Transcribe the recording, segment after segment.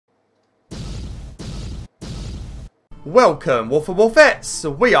Welcome,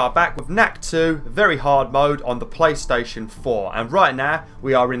 WolfTheWolfettes! We are back with Knack 2, Very Hard mode on the PlayStation 4. And right now,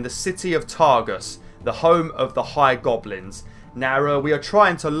 we are in the city of Targus, the home of the High Goblins. Now, we are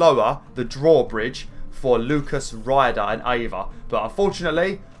trying to lower the drawbridge for Lucas, Ryder and Ava. But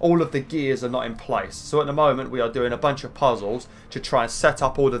unfortunately, all of the gears are not in place. So at the moment, we are doing a bunch of puzzles to try and set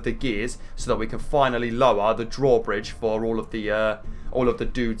up all of the gears so that we can finally lower the drawbridge for all of the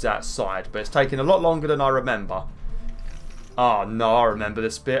dudes outside. But it's taking a lot longer than I remember. Oh no, I remember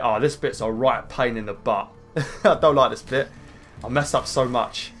this bit. Oh, this bit's a right pain in the butt. I don't like this bit. I mess up so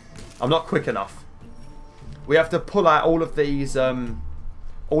much. I'm not quick enough. We have to pull out all of these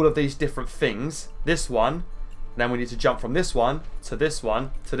different things. This one. Then we need to jump from this one to this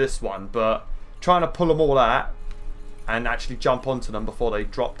one to this one. But trying to pull them all out and actually jump onto them before they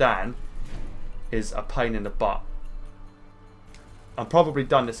drop down is a pain in the butt. I've probably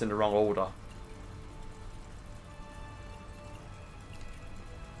done this in the wrong order.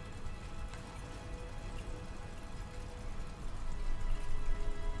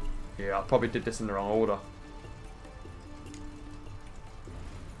 Yeah, I probably did this in the wrong order.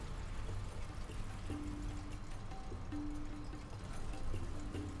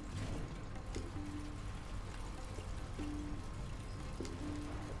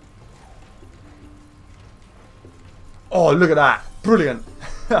 Oh, look at that. Brilliant.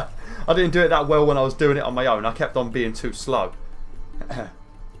 I didn't do it that well when I was doing it on my own. I kept on being too slow.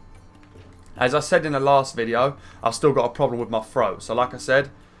 As I said in the last video, I've still got a problem with my throat. So like I said,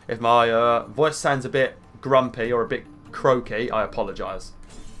 if my voice sounds a bit grumpy or a bit croaky, I apologise.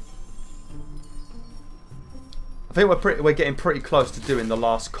 I think we're getting pretty close to doing the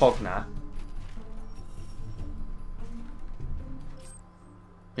last cog now.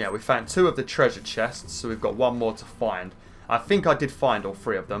 Yeah, we found 2 of the treasure chests, so we've got 1 more to find. I think I did find all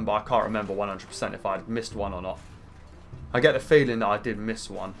 3 of them, but I can't remember 100% if I missed one or not. I get the feeling that I did miss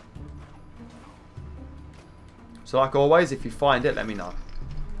one. So like always, if you find it, let me know.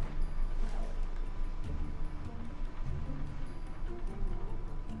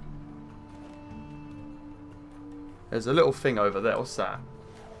 There's a little thing over there. What's that?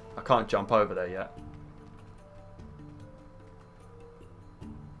 I can't jump over there yet.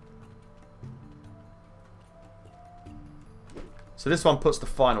 So this one puts the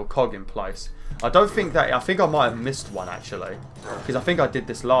final cog in place. I think I might have missed one actually. Because I think I did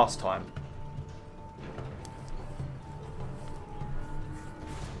this last time.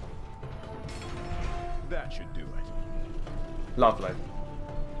 That should do it. Lovely.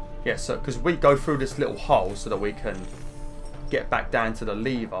 Yeah, so because we go through this little hole so that we can get back down to the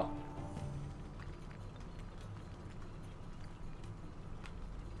lever.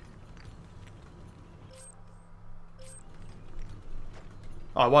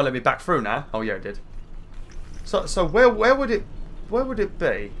 Oh, it won't let me back through now. Oh yeah, it did. So where would it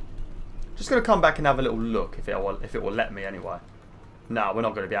be? Just gonna come back and have a little look if it will let me anyway. No, we're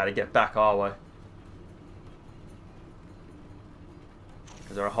not gonna be able to get back, are we?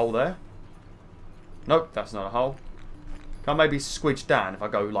 Is there a hole there? Nope, that's not a hole. Can I maybe squidge down if I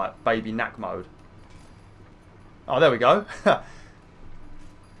go like baby Knack mode? Oh, there we go.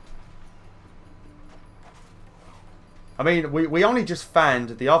 I mean, we only just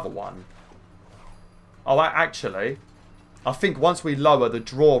found the other one. Oh, actually, I think once we lower the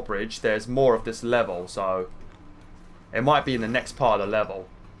drawbridge, there's more of this level, so it might be in the next part of the level.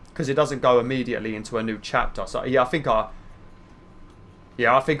 Because it doesn't go immediately into a new chapter. So, yeah, I think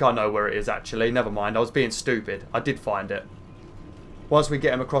I know where it is, actually. Never mind, I was being stupid. I did find it. Once we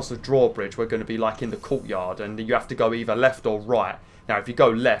get him across the drawbridge, we're going to be like in the courtyard, and you have to go either left or right. Now, if you go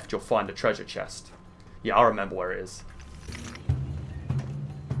left, you'll find a treasure chest. Yeah, I remember where it is.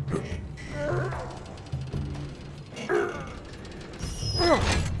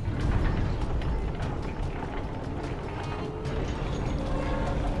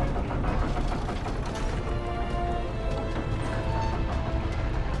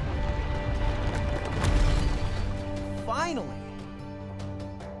 Finally!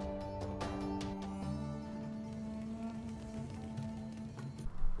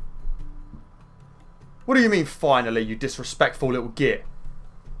 What do you mean, finally, you disrespectful little git?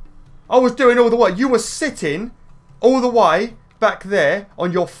 I was doing all the work. You were sitting all the way back there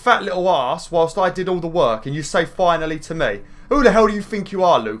on your fat little ass whilst I did all the work, and you say finally to me. Who the hell do you think you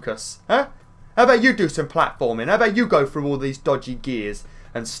are, Lucas? Huh? How about you do some platforming? How about you go through all these dodgy gears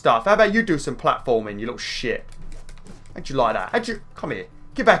and stuff? How about you do some platforming, you little shit? How'd you like that? How'd you... Come here.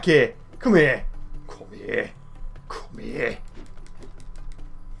 Get back here. Come here. Come here. Come here.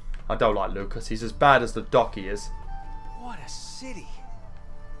 I don't like Lucas. He's as bad as the doc he is. What a city.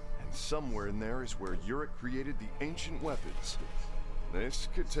 And somewhere in there is where Uric created the ancient weapons. This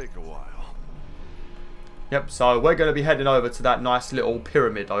could take a while. Yep, so we're going to be heading over to that nice little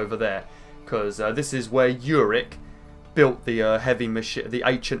pyramid over there. Because this is where Uric built the the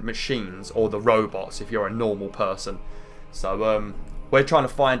ancient machines, or the robots if you're a normal person. So we're trying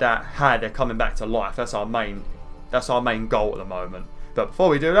to find out how they're coming back to life. That's our main goal at the moment. But before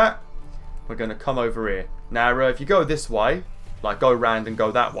we do that, we're going to come over here. Now if you go this way, like go round and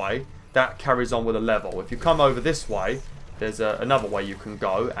go that way, that carries on with a level. If you come over this way, there's another way you can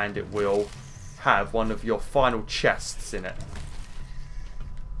go, and it will have one of your final chests in it.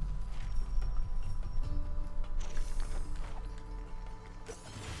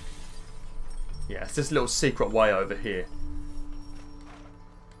 Yeah, it's this little secret way over here.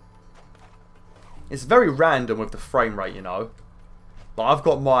 It's very random with the frame rate, you know. But I've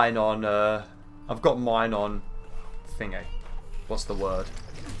got mine on thingy. What's the word?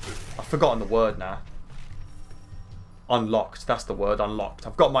 I've forgotten the word now. Unlocked, that's the word, unlocked.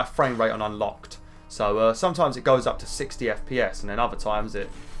 I've got my frame rate on unlocked. So sometimes it goes up to 60 FPS and then other times it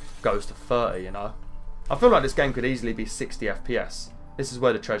goes to 30, you know. I feel like this game could easily be 60 FPS. This is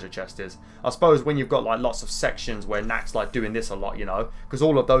where the treasure chest is. I suppose when you've got like lots of sections where Knack's like doing this a lot, you know. Because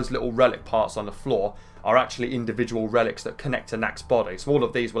all of those little relic parts on the floor are actually individual relics that connect to Knack's body. So all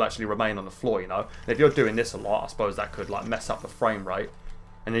of these will actually remain on the floor, you know. And if you're doing this a lot, I suppose that could like mess up the frame rate.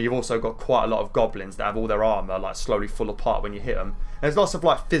 And then you've also got quite a lot of goblins that have all their armour like slowly fall apart when you hit them. And there's lots of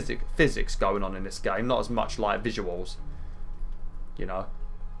like physics going on in this game, not as much like visuals, you know.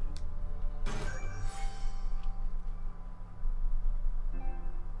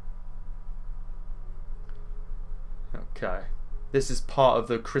 Okay, this is part of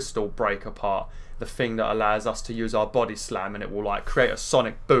the crystal breaker part, the thing that allows us to use our body slam, and it will like create a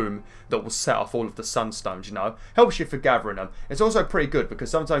sonic boom that will set off all of the sunstones, you know. Helps you for gathering them. It's also pretty good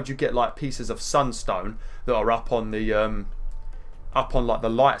because sometimes you get like pieces of sunstone that are up on the like the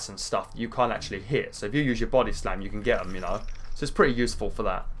lights and stuff that you can't actually hit. So if you use your body slam, you can get them, you know. So it's pretty useful for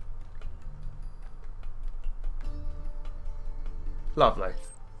that. Lovely.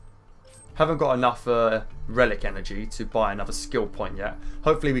 Haven't got enough relic energy to buy another skill point yet.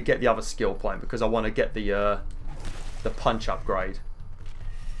 Hopefully we get the other skill point because I want to get the punch upgrade.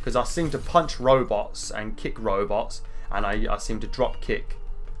 Because I seem to punch robots and kick robots, and I seem to drop kick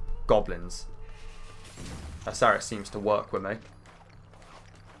goblins. That's how it seems to work with me.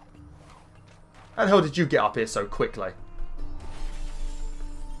 How the hell did you get up here so quickly?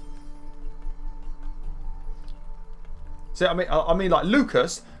 See, I mean, like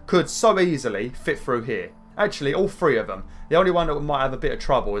Lucas could so easily fit through here. Actually, all three of them. The only one that might have a bit of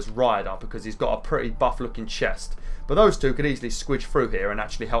trouble is Ryder because he's got a pretty buff-looking chest. But those two could easily squidge through here and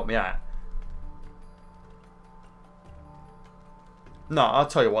actually help me out. No, I'll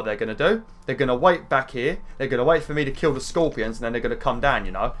tell you what they're going to do. They're going to wait back here. They're going to wait for me to kill the scorpions and then they're going to come down,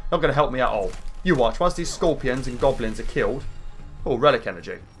 you know. Not going to help me at all. You watch. Once these scorpions and goblins are killed. Oh, relic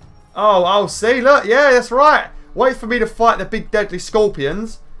energy. Oh, see, look. Yeah, that's right. Wait for me to fight the big deadly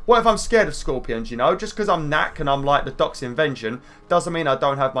scorpions. What if I'm scared of scorpions, you know? Just because I'm Knack and I'm like the Doc's invention doesn't mean I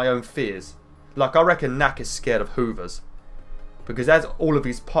don't have my own fears. Like, I reckon Knack is scared of hoovers. Because as all of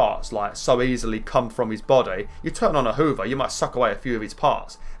his parts, like, so easily come from his body, you turn on a hoover, you might suck away a few of his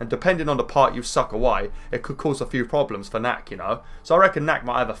parts. And depending on the part you suck away, it could cause a few problems for Knack, you know? So I reckon Knack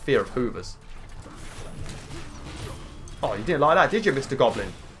might have a fear of hoovers. Oh, you didn't like that, did you, Mr.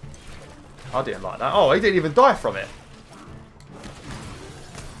 Goblin? I didn't like that. Oh, he didn't even die from it.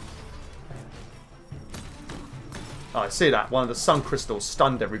 Oh, I see that. One of the sun crystals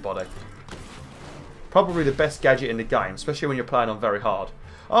stunned everybody. Probably the best gadget in the game, especially when you're playing on very hard.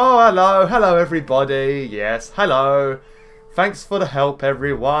 Oh, hello. Hello, everybody. Yes, hello. Thanks for the help,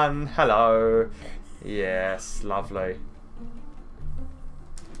 everyone. Hello. Yes, lovely.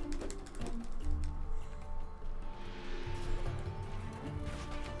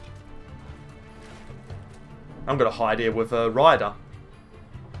 I'm going to hide here with Ryder.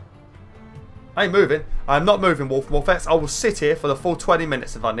 I ain't moving. I'm not moving, WolfTheWolf. I will sit here for the full 20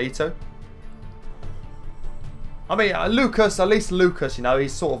 minutes if I need to. I mean, Lucas, at least Lucas, you know,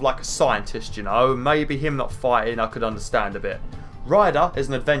 he's sort of like a scientist, you know. Maybe him not fighting, I could understand a bit. Ryder is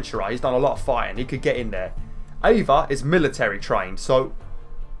an adventurer. He's done a lot of fighting. He could get in there. Ava is military trained, so...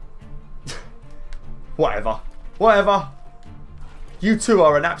 Whatever. Whatever. You two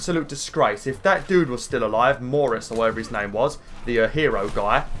are an absolute disgrace. If that dude was still alive, Morris or whatever his name was, the hero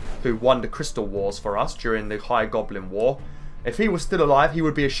guy who won the Crystal Wars for us during the High Goblin War, if he was still alive, he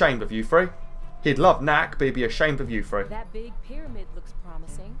would be ashamed of you three. He'd love Knack, but he'd be ashamed of you three. That big pyramid looks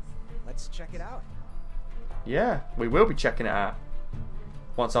promising. Let's check it out. Yeah, we will be checking it out.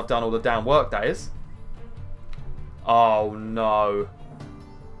 Once I've done all the damn work, that is. Oh, no.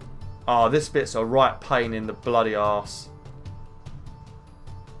 Oh, this bit's a right pain in the bloody arse.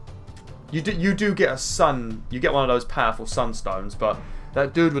 You do get a sun... You get one of those powerful sunstones, but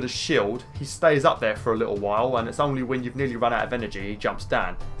that dude with a shield, he stays up there for a little while, and it's only when you've nearly run out of energy he jumps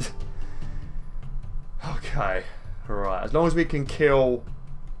down. Okay. Right. As long as we can kill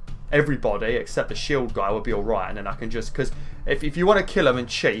everybody except the shield guy, we'll be alright. And then I can just... Because if you want to kill them and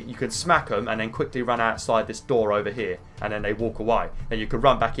cheat, you can smack them and then quickly run outside this door over here. And then they walk away. Then you can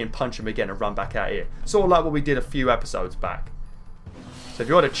run back in, punch them again and run back out here. Sort of like what we did a few episodes back. So if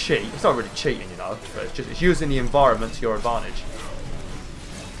you want to cheat, it's not really cheating, you know. But it's using the environment to your advantage.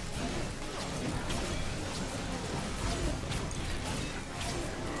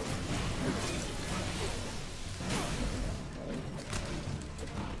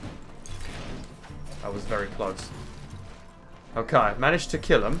 That was very close. Okay, managed to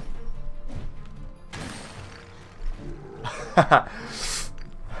kill him. I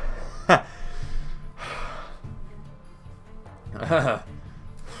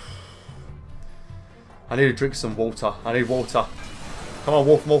need to drink some water. I need water. Come on,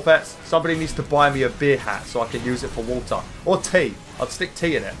 Wolfettes. Somebody needs to buy me a beer hat so I can use it for water. Or tea. I'd stick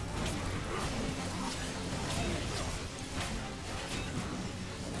tea in it.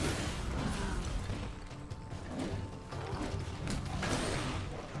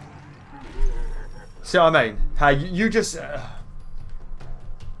 See what I mean? How you just...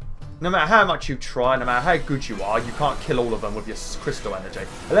 no matter how much you try, no matter how good you are, you can't kill all of them with your crystal energy.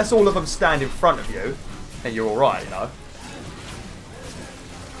 Unless all of them stand in front of you, then you're alright, you know.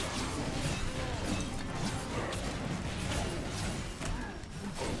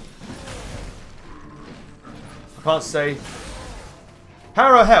 I can't see.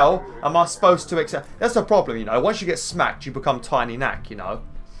 How the hell am I supposed to accept... That's the problem, you know. Once you get smacked, you become Tiny Knack, you know.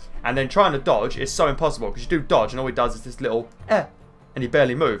 And then trying to dodge is so impossible because you do dodge and all he does is this little and he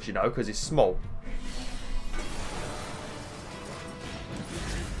barely moves, you know, because he's small.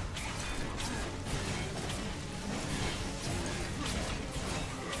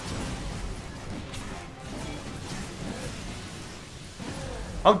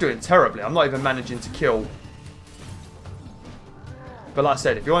 I'm doing terribly. I'm not even managing to kill. But like I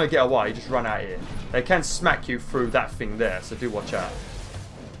said, if you want to get away, you just run out here. They can smack you through that thing there, so do watch out.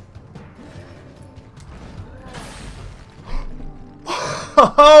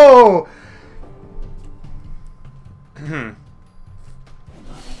 Oh!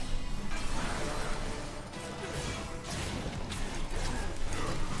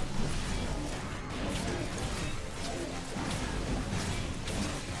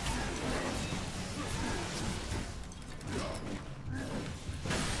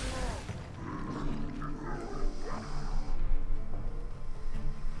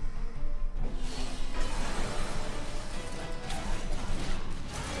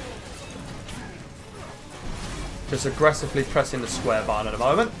 Just aggressively pressing the square button at the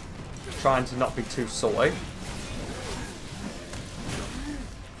moment. Trying to not be too salty.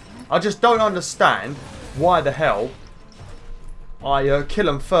 I just don't understand why the hell I kill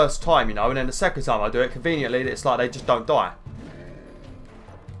them first time, you know, and then the second time I do it, conveniently, it's like they just don't die.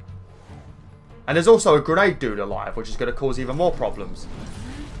 And there's also a grenade dude alive, which is going to cause even more problems.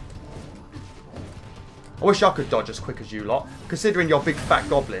 I wish I could dodge as quick as you lot, considering you're big fat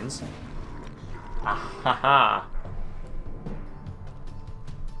goblins. Ah ha ha.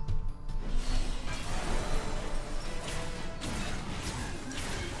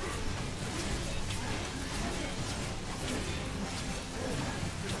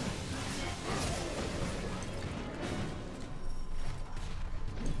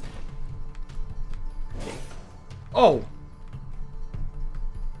 Oh!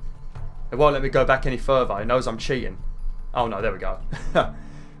 It won't let me go back any further. It knows I'm cheating. Oh no, there we go.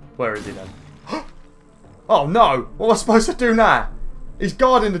 Where is he then? Oh no! What am I supposed to do now? He's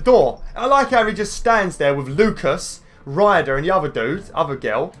guarding the door. I like how he just stands there with Lucas, Ryder and the other dude, other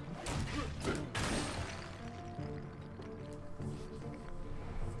girl.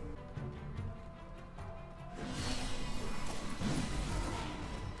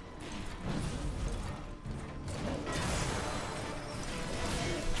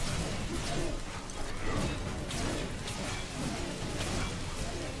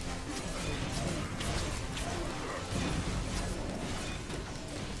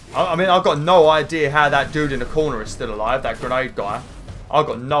 I mean, I've got no idea how that dude in the corner is still alive, that grenade guy. I've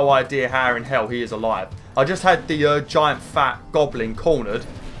got no idea how in hell he is alive. I just had the giant fat goblin cornered,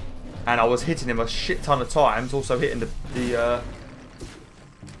 and I was hitting him a shit ton of times, also hitting the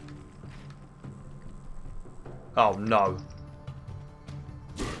oh no.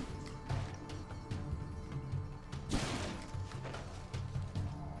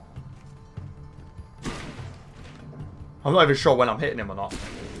 I'm not even sure when I'm hitting him or not.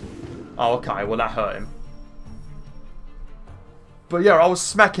 Oh, okay. Well, that hurt him. But yeah, I was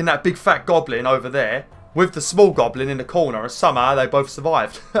smacking that big fat goblin over there with the small goblin in the corner, and somehow they both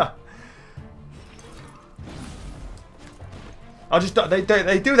survived.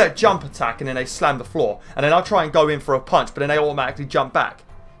 They do that jump attack and then they slam the floor, and then I try and go in for a punch, but then they automatically jump back.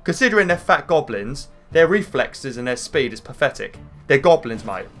 Considering they're fat goblins, their reflexes and their speed is pathetic. They're goblins,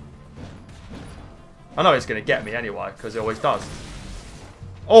 mate. I know he's going to get me anyway, because he always does.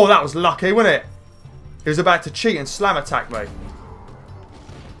 Oh, that was lucky, wasn't it? He was about to cheat and slam attack me.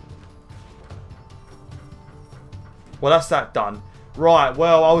 Well, that's that done. Right,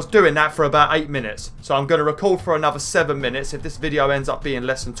 well, I was doing that for about 8 minutes. So I'm going to record for another 7 minutes. If this video ends up being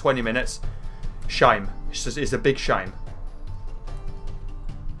less than 20 minutes, shame. It's a big shame.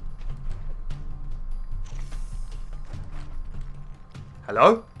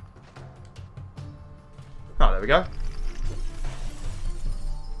 Hello? Oh, there we go.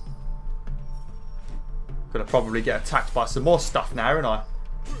 Gonna probably get attacked by some more stuff now, aren't I?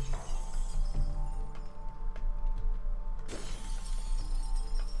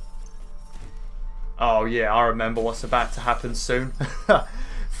 Oh yeah, I remember what's about to happen soon.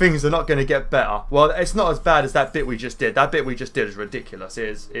 Things are not going to get better. Well, it's not as bad as that bit we just did. That bit we just did is ridiculous.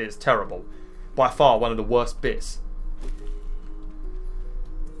 It is terrible. By far one of the worst bits.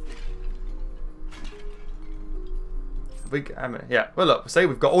 Yeah, well look, see,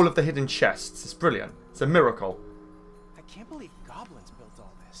 we've got all of the hidden chests. It's brilliant. It's a miracle. I can't believe goblins built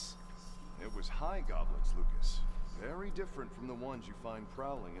all this. It was high goblins, Lucas. Very different from the ones you find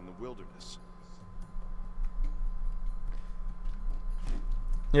prowling in the wilderness.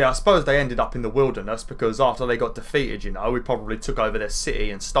 Yeah, I suppose they ended up in the wilderness because after they got defeated, you know, we probably took over their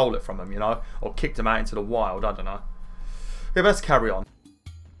city and stole it from them, you know, or kicked them out into the wild, I don't know. Yeah, let's carry on.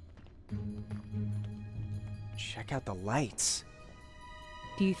 Check out the lights.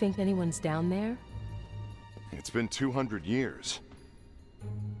 Do you think anyone's down there? It's been 200 years.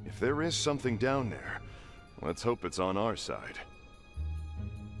 If there is something down there, let's hope it's on our side.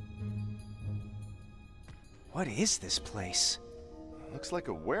 What is this place? Looks like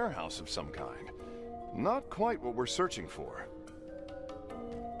a warehouse of some kind. Not quite what we're searching for.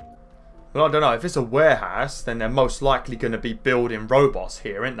 Well, I don't know. If it's a warehouse, then they're most likely going to be building robots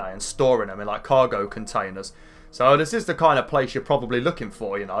here, aren't they? And storing them in like cargo containers. So this is the kind of place you're probably looking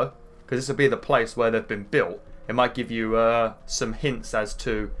for, you know. Because this will be the place where they've been built. It might give you some hints as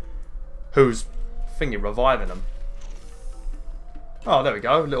to who's thinking reviving them. Oh, there we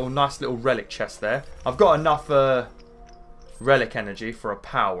go. Nice little relic chest there. I've got enough relic energy for a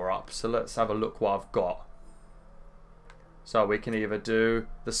power up. So let's have a look what I've got. So we can either do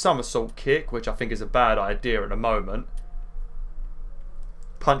the somersault kick, which I think is a bad idea at the moment.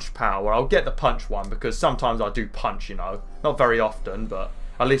 Punch power. I'll get the punch one because sometimes I do punch, you know. Not very often, but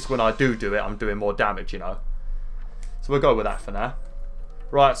at least when I do it, I'm doing more damage, you know. So we'll go with that for now.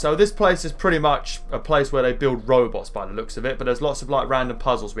 Right, so this place is pretty much a place where they build robots by the looks of it, but there's lots of like random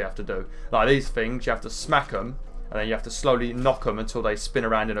puzzles we have to do. Like these things, you have to smack them, and then you have to slowly knock them until they spin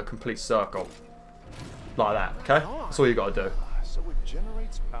around in a complete circle. Like that, okay? That's all you got to do. So it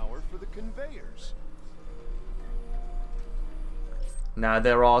generates power for the conveyors. Now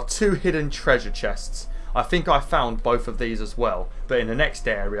there are 2 hidden treasure chests. I think I found both of these as well, but in the next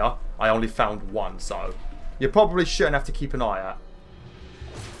area I only found one, so you probably shouldn't have to keep an eye out.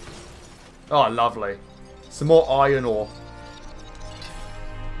 Oh, lovely. Some more iron ore.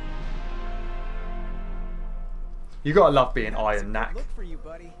 You gotta love being Iron Knack. Look for you,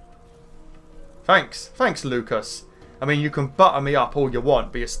 buddy. Thanks, Lucas. I mean, you can butter me up all you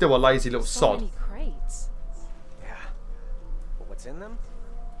want, but you're still a lazy little So sod. many crates. Yeah. But what's in them?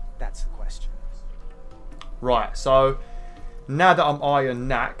 That's the question. Right, so now that I'm Iron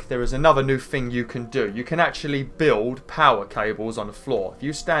Knack, there is another new thing you can do. You can actually build power cables on the floor. If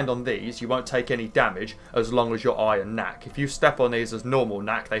you stand on these, you won't take any damage as long as you're Iron Knack. If you step on these as normal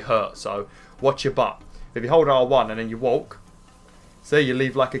Knack, they hurt, so watch your butt. If you hold R1 and then you walk, see, you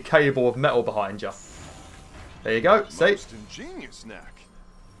leave like a cable of metal behind you. There you go, see? Most ingenious Knack.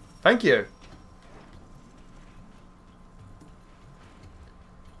 Thank you.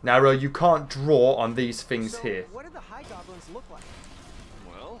 Now, you can't draw on these things So, here. what do the high goblins look like?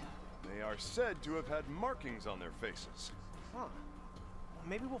 Well, they are said to have had markings on their faces. Huh. Well,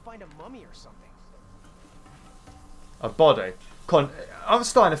 maybe we'll find a mummy or something. A body. I'm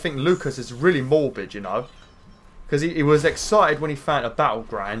starting to think Lucas is really morbid, you know. Because he was excited when he found a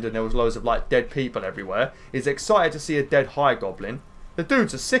battleground and there was loads of like dead people everywhere. He's excited to see a dead high goblin. The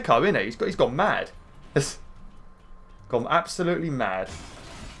dude's a sicko, isn't he? He's gone mad. He's gone absolutely mad.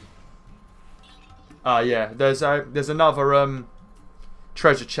 Yeah, there's another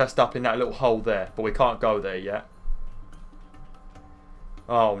treasure chest up in that little hole there, but we can't go there yet.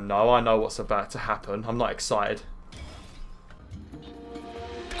 Oh no, I know what's about to happen. I'm not excited.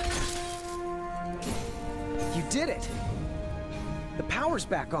 You did it! The power's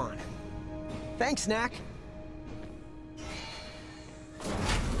back on. Thanks, Knack.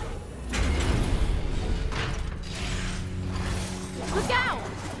 Look out!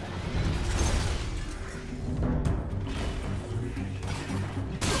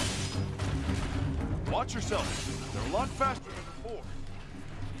 Watch yourself. They're a lot faster than before.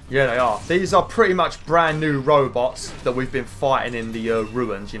 Yeah, they are. These are pretty much brand new robots that we've been fighting in the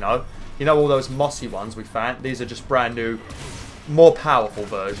ruins, you know. You know all those mossy ones we found? These are just brand new, more powerful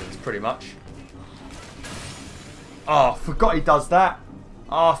versions, pretty much. Oh, forgot he does that.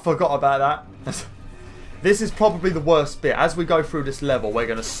 Oh, forgot about that. This is probably the worst bit. As we go through this level, we're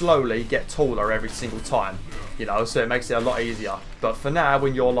going to slowly get taller every single time. You know, so it makes it a lot easier. But for now,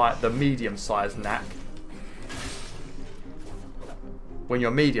 when you're like the medium-sized Knack, when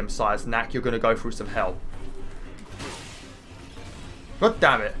you're medium-sized Knack, you're going to go through some hell. God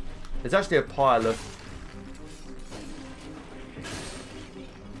damn it. There's actually a pile of...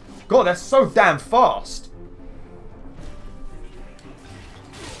 God, they're so damn fast.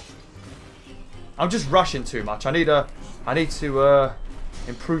 I'm just rushing too much. I need to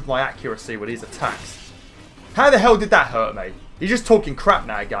improve my accuracy with these attacks. How the hell did that hurt me? You're just talking crap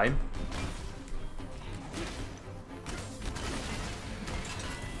now, game.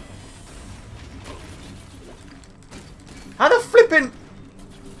 How the flipping...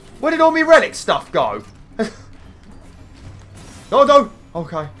 Where did all my relic stuff go? Oh no!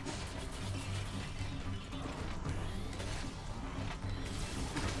 Okay.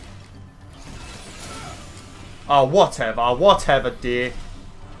 Oh, whatever, dear.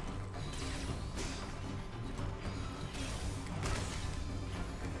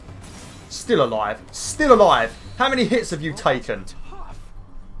 Still alive. Still alive. How many hits have you taken? Tough.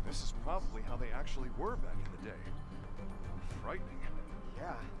 This is probably how they actually were back in the day. Frightening.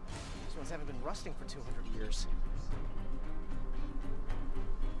 Yeah, these ones haven't been rusting for 200 years.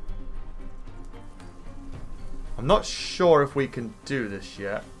 I'm not sure if we can do this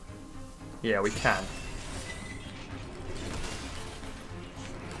yet. Yeah, we can.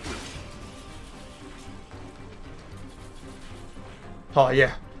 Oh,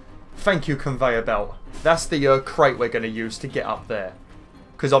 yeah. Thank you, conveyor belt. That's the crate we're going to use to get up there.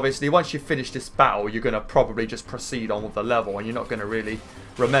 Because obviously, once you finish this battle, you're going to probably just proceed on with the level. And you're not going to really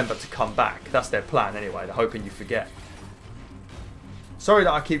remember to come back. That's their plan anyway. They're hoping you forget. Sorry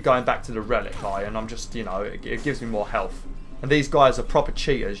that I keep going back to the relic eye. And I'm just, you know, it gives me more health. And these guys are proper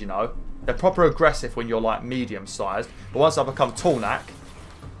cheaters, you know. They're proper aggressive when you're like medium sized. But once I become tall Knack,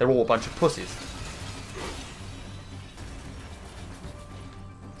 they're all a bunch of pussies.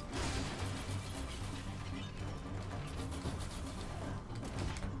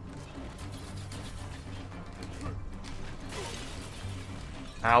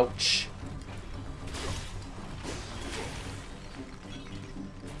 Ouch.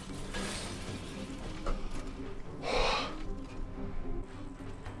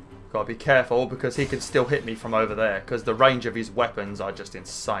 Gotta be careful because he can still hit me from over there because the range of his weapons are just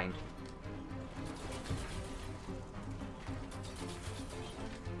insane.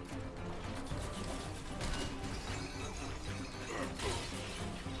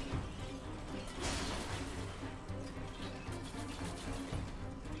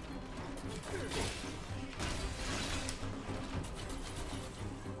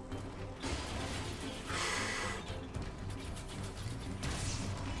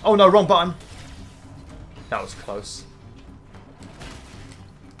 Oh no, wrong button. That was close.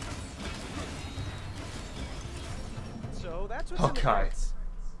 So that's what's Okay.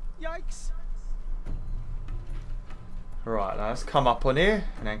 Yikes. Right, now let's come up on here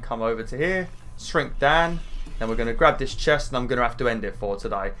and then come over to here. Shrink down. Then we're going to grab this chest and I'm going to have to end it for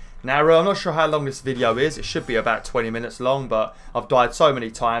today. Now, I'm not sure how long this video is. It should be about 20 minutes long, but I've died so many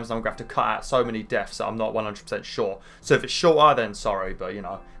times and I'm going to have to cut out so many deaths that I'm not 100% sure. So if it's shorter, then sorry, but, you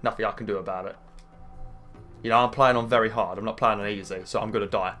know, nothing I can do about it. You know, I'm playing on very hard. I'm not playing on easy, so I'm going to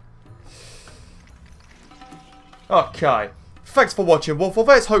die. Okay. Thanks for watching,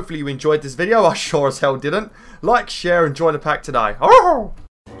 BwolfTheWolf. Hopefully you enjoyed this video. I sure as hell didn't. Like, share, and join the pack today. Oh!